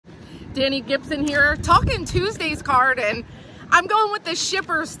Dani Gibson here, talking Tuesday's card, and I'm going with the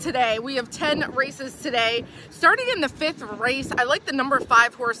shippers today. We have 10 races today. Starting in the 5th race, I like the number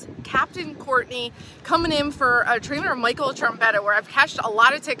 5 horse, Captain Courtney, coming in for a trainer, Michael Trombetta, where I've cashed a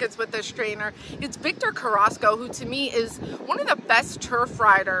lot of tickets with this trainer. It's Victor Carrasco, who to me is one of the best turf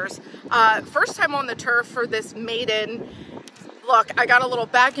riders. First time on the turf for this maiden. Look, I got a little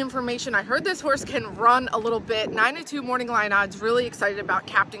back information. I heard this horse can run a little bit. 9-2 morning line odds. Really excited about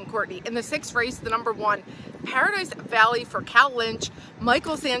Captain Courtney. In the 6th race, the number 1, Paradise Valley for Cal Lynch.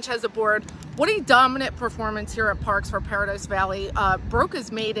 Michael Sanchez aboard. What a dominant performance here at Parx for Paradise Valley. Broke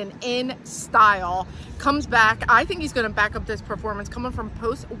his maiden in style. Comes back. I think he's going to back up this performance. Coming from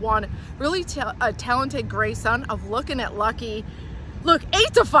post 1. Really a talented gray son of Looking at Lucky. Look,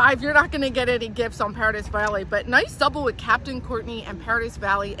 8-5, you're not going to get any gifts on Paradise Valley, but nice double with Captain Courtney and Paradise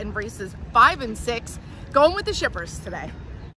Valley in races 5 and 6. Going with the shippers today.